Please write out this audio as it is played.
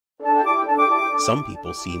Some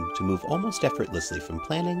people seem to move almost effortlessly from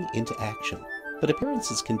planning into action, but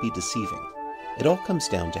appearances can be deceiving. It all comes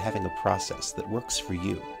down to having a process that works for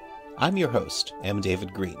you. I'm your host, M.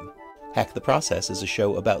 David Green. Hack the Process is a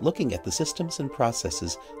show about looking at the systems and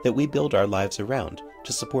processes that we build our lives around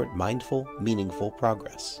to support mindful, meaningful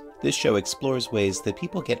progress. This show explores ways that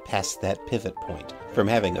people get past that pivot point, from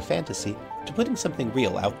having a fantasy to putting something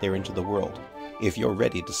real out there into the world. If you're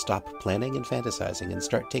ready to stop planning and fantasizing and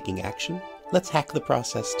start taking action, let's hack the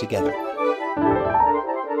process together.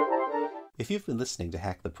 If you've been listening to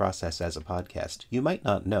Hack the Process as a podcast, you might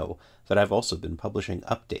not know that I've also been publishing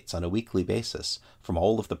updates on a weekly basis from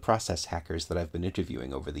all of the process hackers that I've been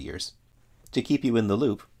interviewing over the years. To keep you in the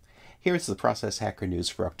loop, here's the Process Hacker News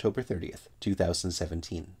for October 30th,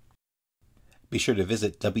 2017. Be sure to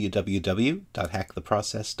visit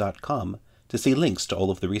www.hacktheprocess.com to see links to all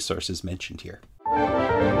of the resources mentioned here.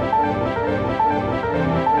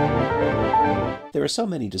 There are so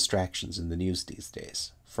many distractions in the news these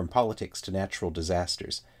days, from politics to natural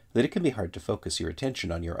disasters, that it can be hard to focus your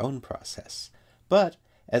attention on your own process. But,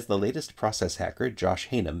 as the latest process hacker Josh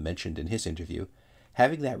Haynam mentioned in his interview,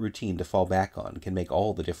 having that routine to fall back on can make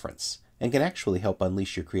all the difference, and can actually help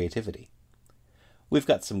unleash your creativity. We've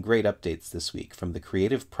got some great updates this week from the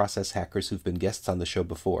creative process hackers who've been guests on the show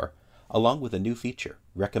before, along with a new feature,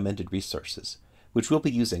 Recommended Resources, which we'll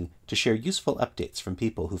be using to share useful updates from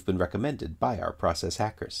people who've been recommended by our process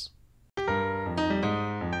hackers.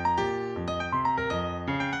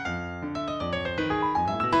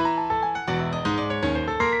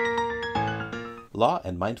 Law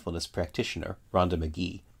and mindfulness practitioner Rhonda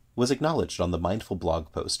Magee was acknowledged on the Mindful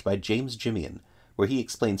blog post by James Gimian, where he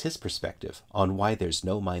explains his perspective on why there's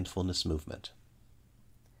no mindfulness movement.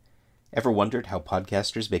 Ever wondered how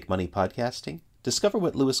podcasters make money podcasting? Discover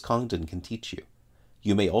what Lewis Congdon can teach you.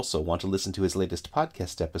 You may also want to listen to his latest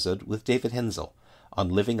podcast episode with David Hensel on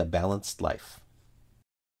living a balanced life.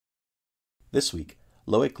 This week,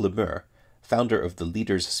 Loic Lemur, founder of the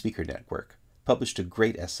Leaders Speaker Network, published a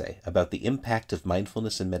great essay about the impact of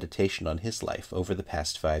mindfulness and meditation on his life over the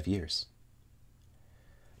past 5 years.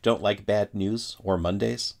 Don't like bad news or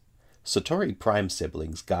Mondays? Satori Prime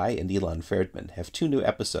siblings Guy and Elon Ferdman have 2 new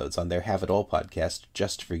episodes on their Have It All podcast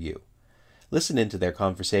just for you. Listen into their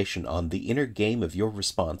conversation on the inner game of your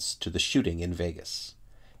response to the shooting in Vegas,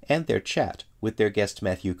 and their chat with their guest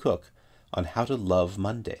Matthew Cook on how to love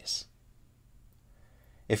Mondays.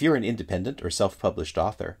 If you're an independent or self-published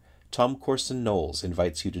author, Tom Corson-Knowles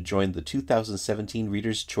invites you to join the 2017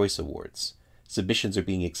 Reader's Choice Awards. Submissions are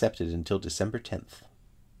being accepted until December 10th.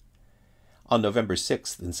 On November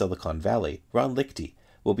 6th in Silicon Valley, Ron Lichty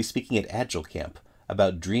will be speaking at Agile Camp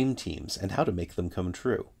about dream teams and how to make them come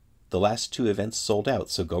true. The last 2 events sold out,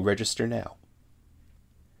 so go register now.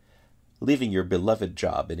 Leaving your beloved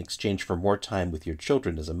job in exchange for more time with your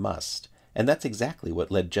children is a must, and that's exactly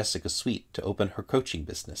what led Jessica Sweet to open her coaching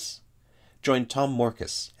business. Join Tom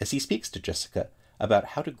Morcus as he speaks to Jessica about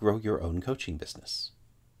how to grow your own coaching business.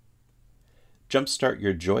 Jumpstart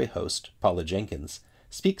Your Joy host, Paula Jenkins,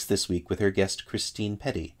 speaks this week with her guest Christine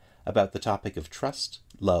Petty about the topic of trust,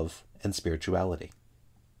 love, and spirituality.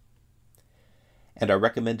 And our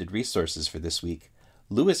recommended resources for this week,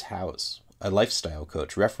 Lewis Howes, a lifestyle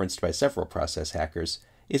coach referenced by several process hackers,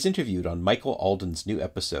 is interviewed on Michael Alden's new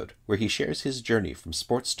episode, where he shares his journey from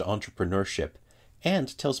sports to entrepreneurship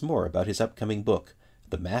and tells more about his upcoming book,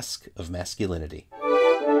 The Mask of Masculinity.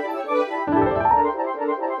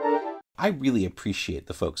 I really appreciate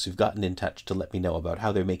the folks who've gotten in touch to let me know about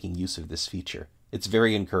how they're making use of this feature. It's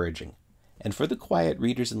very encouraging. And for the quiet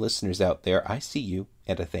readers and listeners out there, I see you,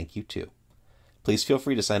 and I thank you too. Please feel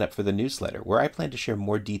free to sign up for the newsletter, where I plan to share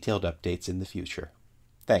more detailed updates in the future.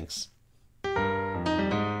 Thanks.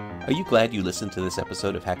 Are you glad you listened to this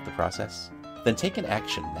episode of Hack the Process? Then take an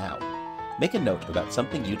action now. Make a note about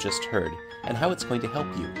something you just heard and how it's going to help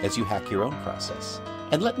you as you hack your own process.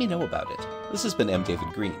 And let me know about it. This has been M.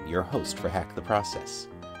 David Green, your host for Hack the Process.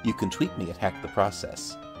 You can tweet me at Hack the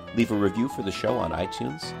Process, leave a review for the show on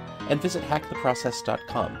iTunes, and visit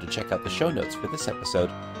hacktheprocess.com to check out the show notes for this episode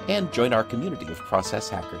and join our community of process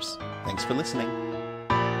hackers. Thanks for listening.